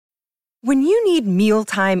When you need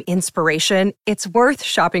mealtime inspiration, it's worth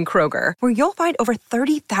shopping Kroger, where you'll find over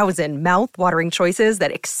 30,000 mouth-watering choices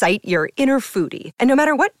that excite your inner foodie. And no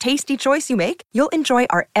matter what tasty choice you make, you'll enjoy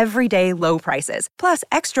our everyday low prices, plus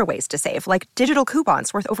extra ways to save, like digital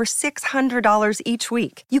coupons worth over $600 each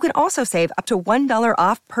week. You can also save up to $1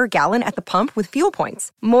 off per gallon at the pump with fuel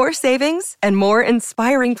points. More savings and more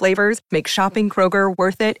inspiring flavors make shopping Kroger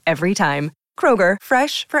worth it every time. Kroger,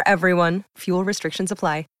 fresh for everyone. Fuel restrictions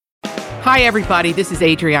apply. Hi, everybody. This is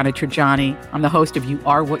Adriana Trajani. I'm the host of You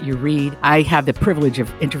Are What You Read. I have the privilege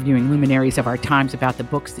of interviewing luminaries of our times about the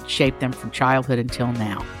books that shaped them from childhood until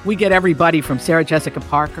now. We get everybody from Sarah Jessica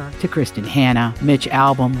Parker to Kristen Hanna, Mitch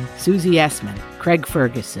Albom, Susie Essman, Craig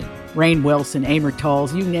Ferguson, Rainn Wilson, Amor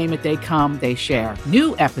Tolls, you name it, they come, they share.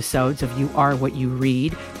 New episodes of You Are What You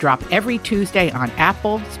Read drop every Tuesday on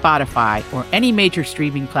Apple, Spotify, or any major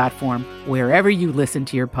streaming platform wherever you listen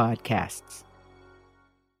to your podcasts.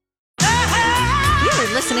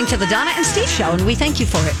 You're listening to the Donna and Steve Show, and we thank you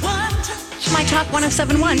for it. My Talk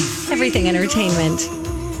 107.1, Everything Entertainment.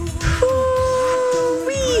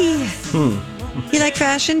 You like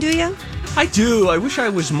fashion, do you? I do. I wish I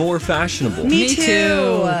was more fashionable. Me too.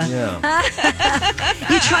 Yeah.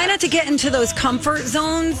 You try not to get into those comfort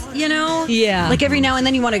zones, you know? Yeah. Like every now and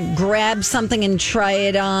then you want to grab something and try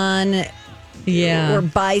it on. Yeah. Or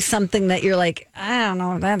buy something that you're like, I don't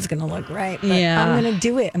know if that's going to look right. But I'm going to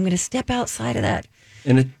do it. I'm going to step outside of that.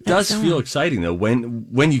 And it does feel exciting, though,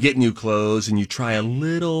 when you get new clothes and you try a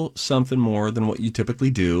little something more than what you typically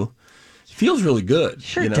do. It feels really good.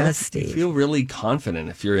 Sure does, Steve. You feel really confident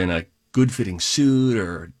if you're in a good-fitting suit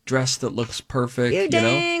or a dress that looks perfect. You're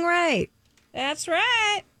dang right. That's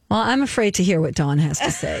right. Well, I'm afraid to hear what Dawn has to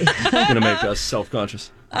say. It's going to make us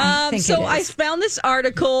self-conscious. So I found this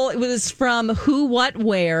article. It was from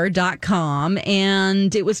whowhatwear.com,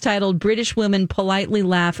 and it was titled British Women Politely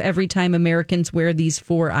Laugh Every Time Americans Wear These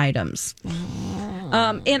 4 Items.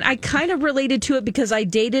 And I kind of related to it because I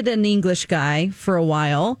dated an English guy for a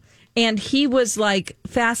while, and he was like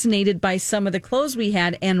fascinated by some of the clothes we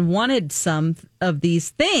had and wanted some of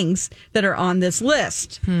these things that are on this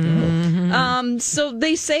list. So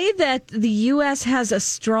they say that the U.S. has a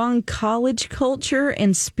strong college culture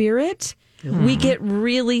and spirit. We get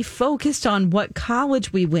really focused on what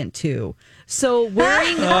college we went to. So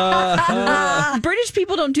wearing British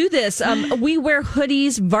people don't do this. We wear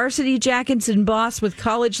hoodies, varsity jackets embossed with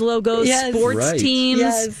college logos, sports teams.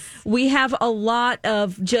 Yes. We have a lot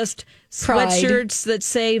of just sweatshirts that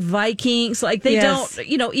say Vikings. Like they don't,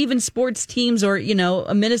 even sports teams or,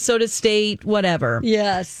 a Minnesota State, whatever.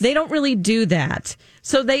 Yes. They don't really do that.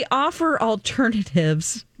 So they offer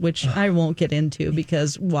alternatives, which I won't get into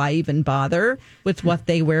because why even bother with what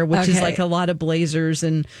they wear, which is like a lot of blazers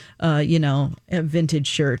and, vintage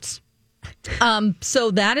shirts.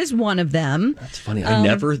 So that is one of them. That's funny. I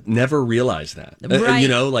never realized that.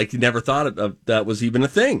 Right. Never thought of that was even a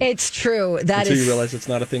thing. It's true. Until you realize it's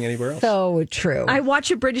not a thing anywhere else. So true. I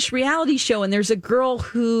watch a British reality show, and there's a girl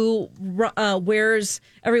who wears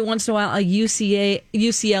every once in a while a UCLA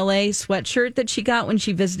sweatshirt that she got when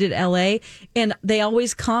she visited LA, and they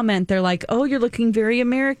always comment. They're like, "Oh, you're looking very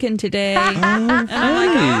American today." And I'm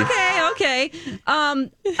like, okay.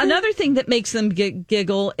 Another thing that makes them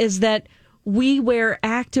giggle is that we wear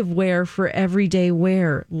active wear for everyday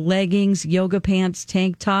wear, leggings, yoga pants,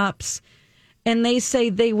 tank tops. And they say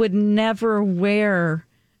they would never wear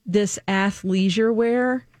this athleisure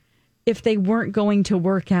wear if they weren't going to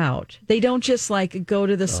work out. They don't just go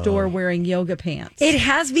to the store wearing yoga pants. It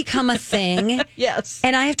has become a thing. Yes.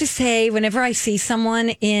 And I have to say, whenever I see someone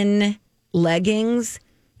in leggings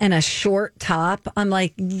and a short top, I'm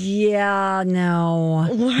like, yeah, no.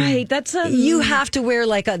 Right. You have to wear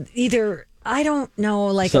either, I don't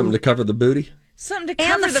know, something to cover the booty? Something to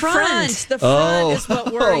cover and the front. The front is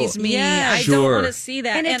what worries me. Yeah, I don't want to see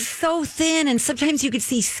that. And it's so thin, and sometimes you could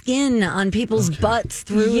see skin on people's butts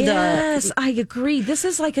through Yes, I agree. This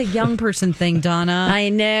is like a young person thing, Donna. I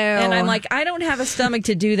know. And I'm like, I don't have a stomach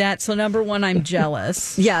to do that. So number one, I'm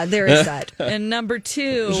jealous. Yeah, there is that. And number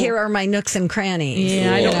two, here are my nooks and crannies.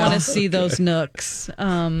 Yeah, I don't want to see those nooks.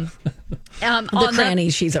 The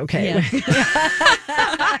crannies, she's okay. Yeah.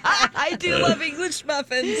 I do love English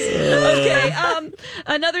muffins. Okay.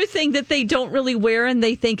 Another thing that they don't really wear and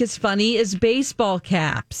they think is funny is baseball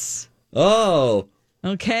caps. Oh.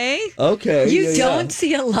 Okay. You don't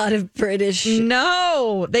see a lot of British.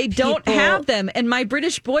 No, they don't have them. And my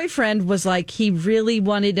British boyfriend was like, he really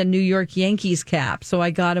wanted a New York Yankees cap. So I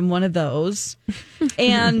got him one of those.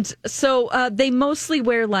 And so they mostly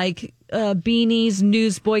wear beanies,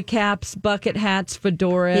 newsboy caps, bucket hats,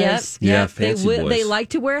 fedoras. Yeah, fancy boys. They like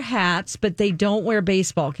to wear hats, but they don't wear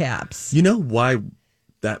baseball caps. You know why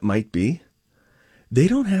that might be? They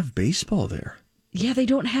don't have baseball there. Yeah, they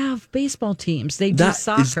don't have baseball teams. They do That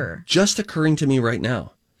soccer. is just occurring to me right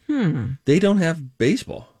now. They don't have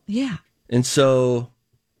baseball. Yeah. And so...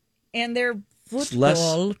 And their It's less-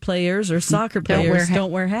 football players or soccer Don't wear players ha-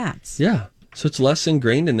 don't wear hats. Yeah. So it's less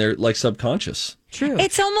ingrained in their like subconscious. True.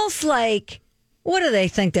 It's almost like, what do they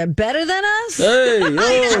think? They're better than us? Hey,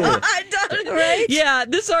 oh. Right? Yeah,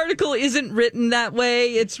 this article isn't written that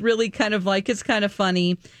way. It's really kind of like, it's kind of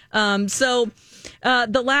funny. So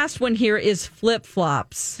the last one here is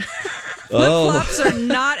flip-flops. Flip-flops are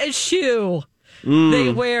not a shoe.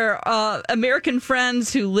 They wear American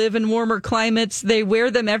friends who live in warmer climates. They wear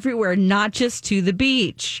them everywhere, not just to the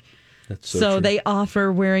beach. That's So true. they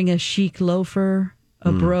offer wearing a chic loafer,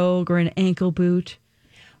 a brogue, or an ankle boot.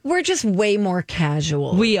 We're just way more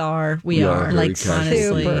casual. We are. We are very like casual.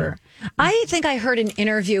 honestly. super. I think I heard an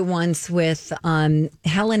interview once with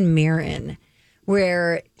Helen Mirren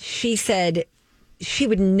where she said she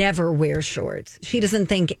would never wear shorts. She doesn't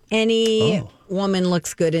think any woman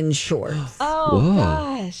looks good in shorts. Oh,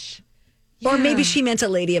 gosh. Or maybe she meant a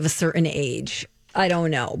lady of a certain age. I don't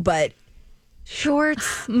know. But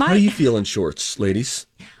shorts, How do you feel in shorts, ladies?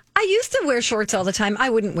 I used to wear shorts all the time. I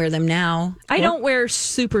wouldn't wear them now. I don't wear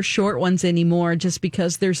super short ones anymore just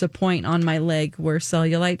because there's a point on my leg where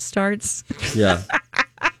cellulite starts Yeah.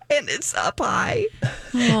 and it's up high.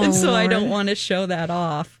 And so I don't want to show that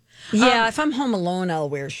off. Yeah, if I'm home alone, I'll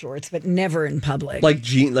wear shorts, but never in public. Like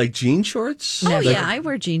jean shorts? Oh, yeah, I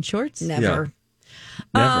wear jean shorts. Never. Never.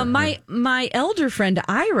 My elder friend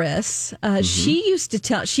Iris, she used to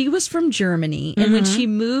tell, she was from Germany, and when she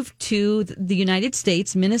moved to the United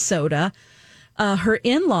States, Minnesota, her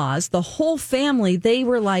in-laws, the whole family, they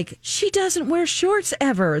were like, she doesn't wear shorts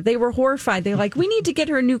ever. They were horrified. They're like, we need to get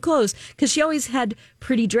her new clothes, because she always had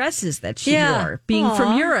pretty dresses that she wore, being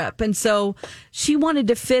from Europe, and so she wanted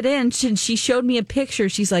to fit in. She showed me a picture.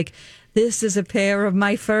 She's like, this is a pair of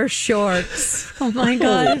my first shorts. Oh my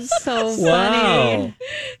God, it's so funny. Wow.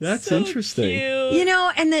 That's interesting. You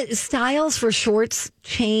know, and the styles for shorts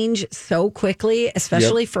change so quickly,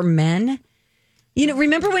 especially for men. You know,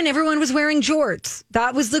 remember when everyone was wearing jorts?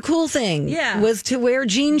 That was the cool thing. Yeah. Was to wear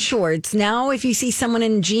jean shorts. Now, if you see someone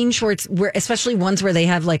in jean shorts, especially ones where they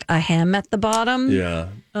have like a hem at the bottom, Yeah.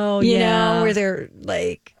 Oh, you yeah. know, where they're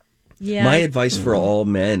like, Yeah. My advice for all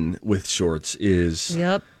men with shorts is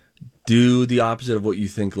yep. do the opposite of what you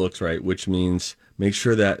think looks right, which means make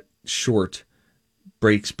sure that short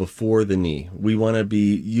breaks before the knee. We want to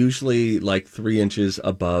be usually like 3 inches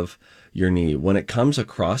above your knee. When it comes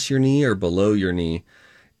across your knee or below your knee,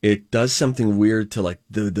 it does something weird to like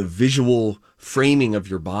the visual framing of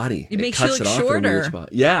your body. It makes you cuts look it off in a weird shorter. spot.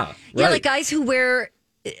 Yeah, right. Yeah, like guys who wear,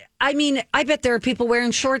 I mean, I bet there are people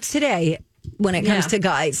wearing shorts today when it comes Yeah. to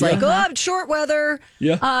guys. Like, oh, it's short weather.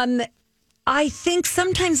 Yeah. I think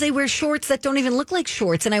sometimes they wear shorts that don't even look like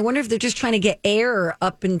shorts, and I wonder if they're just trying to get air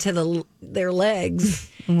up into their legs.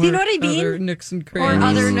 Do you know what I mean? Other nooks and Or crannies.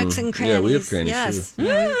 other nooks and crannies. Yeah, we have crannies, yes, we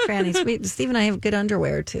have crannies. Steve and I have good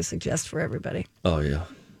underwear to suggest for everybody. Oh, yeah.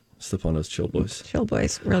 Slip on those chill boys. Chill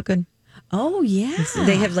boys, real good. Oh, yeah.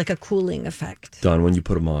 They have like a cooling effect. Don, when you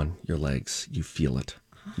put them on your legs, you feel it.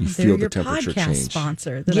 You They're feel the your temperature podcast change.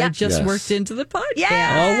 sponsor that I Yeah. just Yes. worked into the podcast.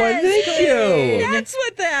 Yeah. Oh, why, thank you. That's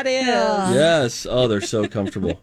what that is. Yes. Oh, they're so comfortable.